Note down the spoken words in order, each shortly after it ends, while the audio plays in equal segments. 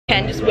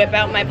then just whip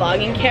out my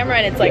vlogging camera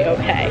and it's like,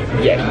 okay.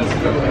 Yeah,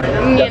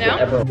 you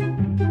know?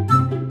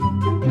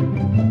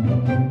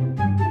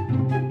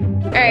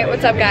 Alright,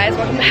 what's up guys?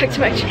 Welcome back to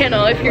my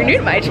channel. If you're new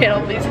to my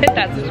channel, please hit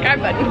that subscribe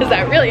button because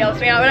that really helps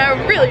me out and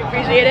I really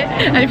appreciate it.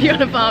 And if you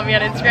want to follow me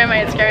on Instagram,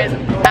 my Instagram is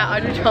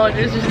 @audreytrullinger,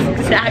 which is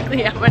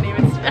exactly how my name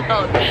is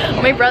spelled.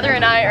 My brother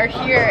and I are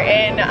here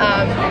in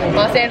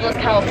Los Angeles,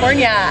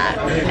 California,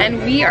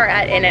 and we are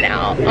at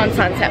In-N-Out on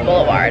Sunset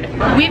Boulevard.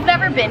 We've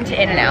never been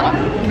to In-N-Out,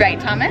 right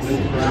Thomas?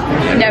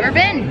 Never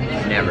been.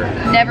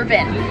 Never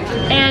been.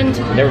 And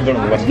never been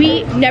on the West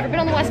Coast. Never been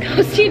on the West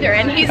Coast either,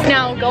 and he's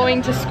now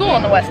going to school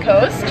on the West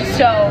Coast,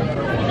 so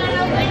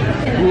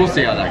we'll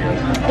see how that goes.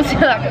 We'll see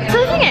how that goes. So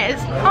the thing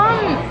is,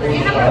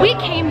 we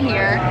came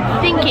here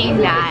thinking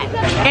that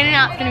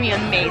In-N-Out's gonna be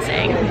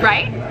amazing,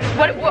 right?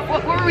 What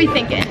were we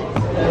thinking?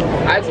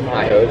 I had some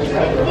high hopes.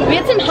 We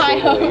had some high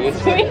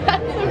hopes. We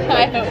had some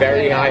high hopes.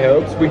 Very high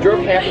hopes. We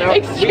drove half an hour.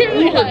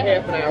 Extremely high.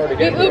 Half an hour to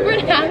get We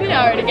Ubered half an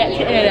hour to get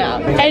to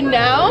In-N-Out. And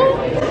now,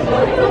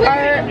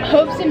 our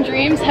hopes and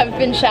dreams have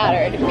been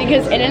shattered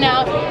because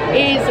In-N-Out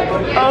is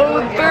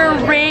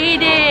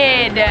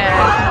overrated.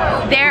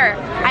 There,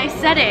 I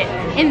said it.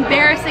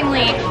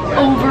 Embarrassingly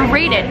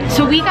overrated.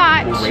 So we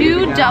got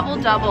 2 double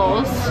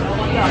doubles,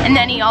 and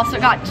then he also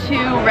got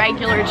 2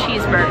 regular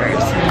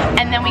cheeseburgers.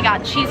 And then we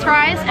got cheese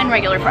fries and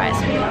regular fries.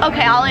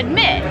 Okay, I'll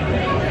admit,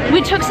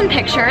 we took some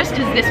pictures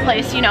because this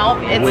place, you know,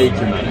 it's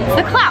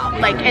the clout.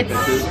 Like, it's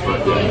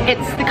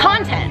the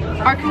content.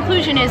 Our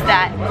conclusion is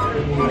that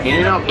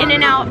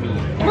In-N-Out,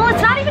 well,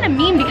 it's not even a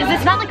meme because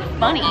it's not like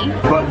funny.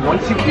 But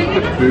once you eat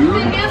the food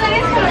and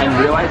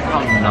realize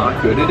how not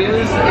good it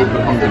is, it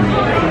becomes a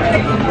meme.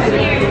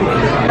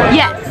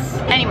 Yes.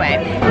 Anyway,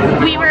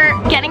 we were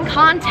getting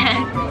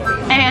content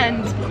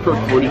and for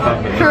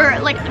 45 minutes. For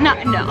like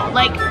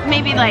like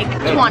maybe like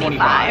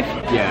 25.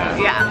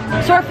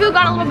 Yeah. So our food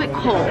got a little bit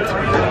cold.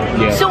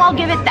 Yeah. So I'll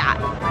give it that.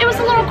 It was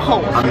a little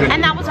cold,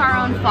 and that was our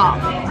own fault.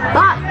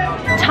 But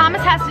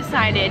Thomas has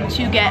decided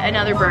to get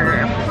another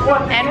burger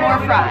and more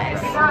fries.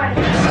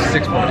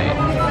 6.8.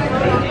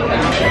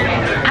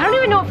 I don't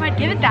even know if I'd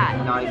give it that.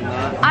 Not even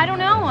that? I don't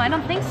know. I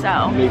don't think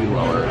so. Maybe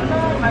lower.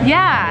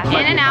 Yeah.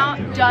 In-N-Out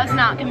does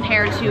not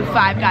compare to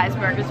Five Guys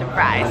burgers and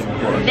fries.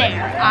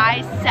 There,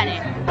 I said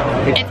it.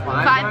 It's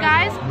Five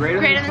Guys,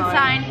 greater than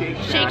sign,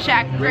 Shake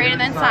Shack, greater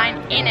than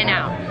sign,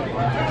 In-N-Out.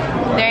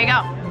 There you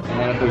go. And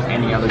then if there's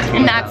any other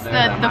and that's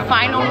the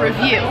final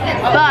review.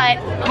 But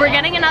we're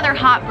getting another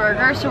hot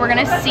burger, so we're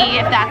gonna see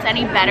if that's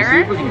any better. See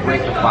if we can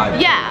break the 5.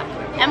 Yeah,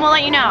 and we'll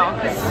let you know.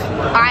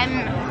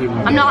 I'm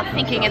not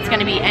thinking it's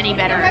gonna be any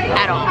better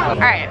at all. All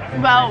right,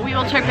 well, we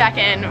will check back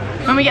in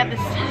when we get this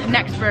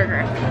next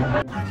burger.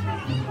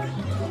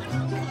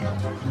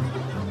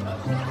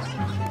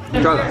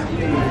 Try that.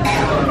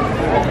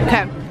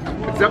 Okay.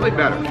 It's definitely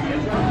better.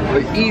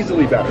 Like,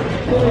 easily better.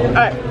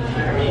 Alright.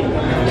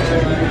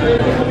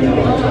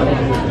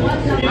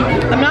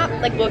 I'm not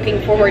like looking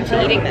forward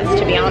to eating this,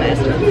 to be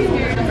honest.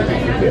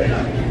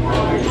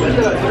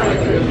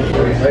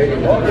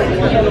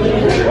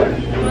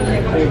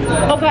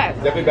 Okay.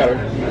 Definitely better.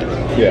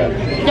 Yeah.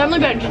 Definitely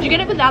better. Did you get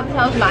it without the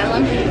Thousand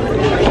Island?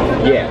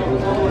 Yeah.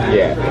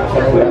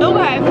 Yeah.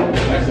 Okay.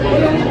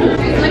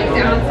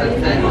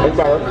 It's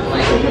better.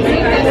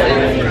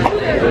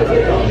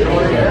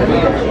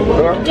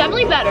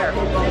 Definitely better. A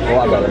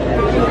lot better.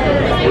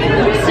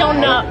 Still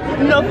no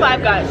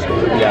Five Guys.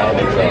 Yeah, I don't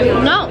think so.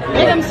 No.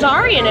 Like, I'm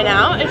sorry,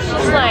 In-N-Out. It's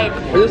just like...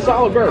 It's a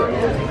solid burger.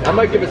 I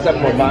might give it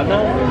 7.5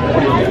 now.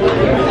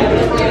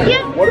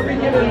 Yeah. What are we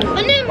giving?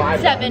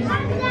 7.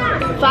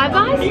 Five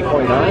Guys?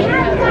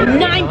 8.9?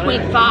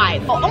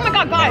 9.5. Oh my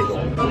god,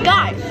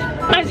 guys,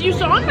 as you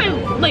saw in my,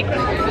 like,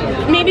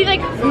 maybe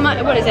like,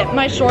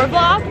 my short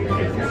vlog,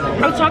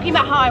 I was talking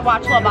about how I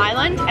watch Love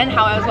Island and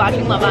how I was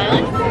watching Love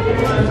Island.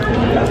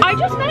 I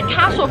just met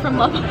Cashel from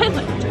Love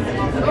Island.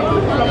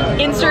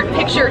 Insert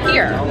picture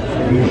here.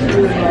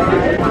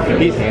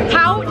 He's handsome.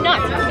 How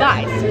nuts,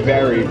 guys.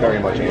 Very, very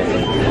much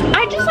handsome.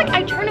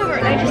 I turn over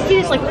and I just see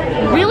this like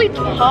really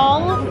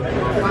tall,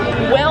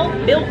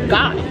 well-built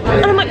guy.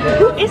 And I'm like,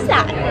 who is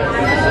that?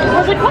 I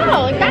was like,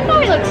 wow, like that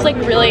guy looks like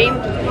really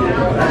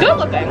good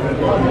looking.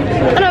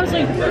 And I was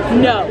like,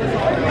 no.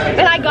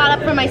 And I got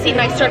up from my seat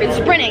and I started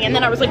sprinting, and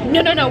then I was like,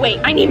 no, wait,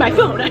 I need my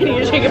phone. I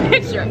need to take a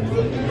picture.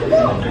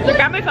 So I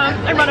grabbed my phone,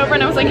 I run over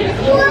and I was like,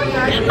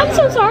 I'm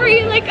so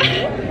sorry, like,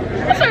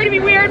 I'm sorry to be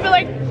weird, but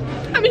like,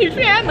 I'm a huge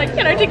fan, like,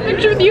 can I take a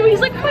picture with you?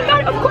 He's like, oh my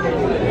god, of course.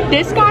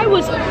 This guy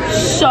was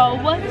so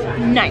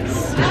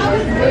nice.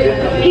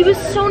 He was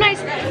so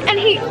nice, and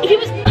he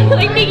was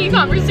like making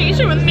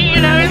conversation with me,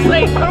 and I was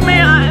like, oh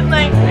man,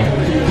 like,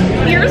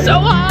 you're so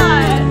hot.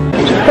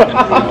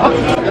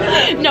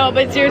 No,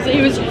 but seriously,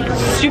 he was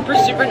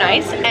super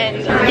nice,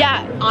 and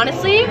yeah,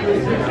 honestly,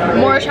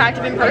 more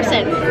attractive in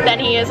person than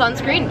he is on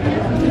screen.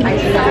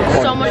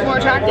 So much more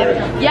attractive.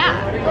 Yeah,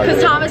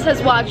 because Thomas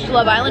has watched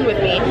Love Island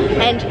with me,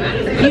 and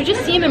you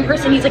just see him in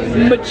person, he's like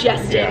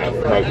majestic,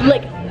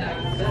 like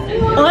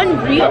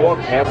unreal. I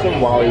walked past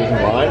him while he was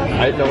in line.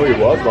 I didn't know who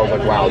he was, but I was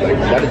like, wow, like,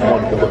 that is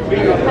one good looking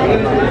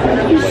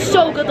dude. He was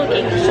so good looking.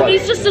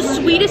 He's just the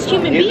sweetest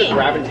human being. He has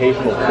a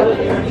gravitational pull.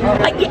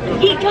 Yeah,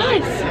 he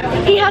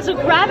does. He has a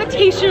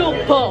gravitational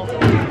pull.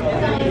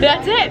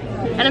 That's it.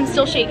 And I'm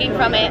still shaking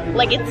from it.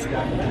 Like it's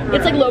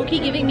like low-key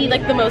giving me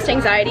like the most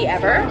anxiety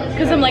ever.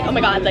 Because I'm like, oh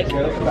my god, like,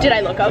 did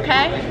I look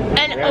okay?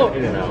 And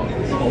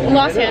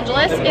Los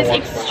Angeles is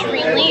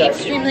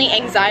extremely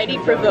anxiety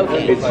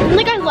provoking.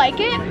 Like I like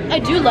it. I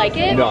do like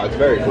it. No, it's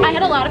very cool. I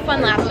had a lot of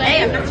fun last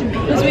night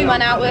because we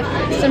went out with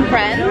some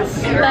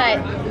friends, but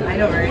I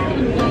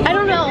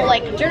don't know,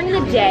 like during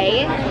the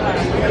day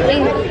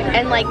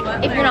and like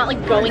if you're not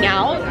like going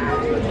out,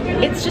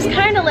 it's just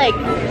kind of like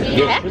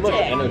hectic.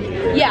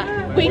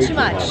 Yeah, way too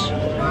much.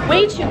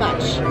 Way too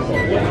much.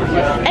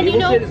 And you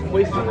know,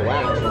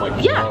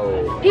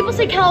 yeah, people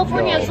say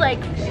California is like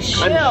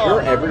chill. I'm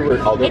sure everywhere,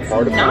 other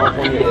part of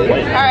California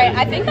is. Alright,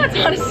 I think that's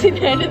honestly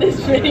the end of this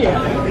video.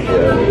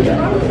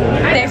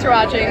 Thanks for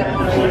watching.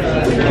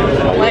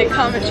 Like,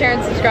 comment, share,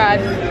 and subscribe.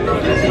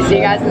 See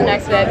you guys in the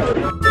next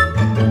vid.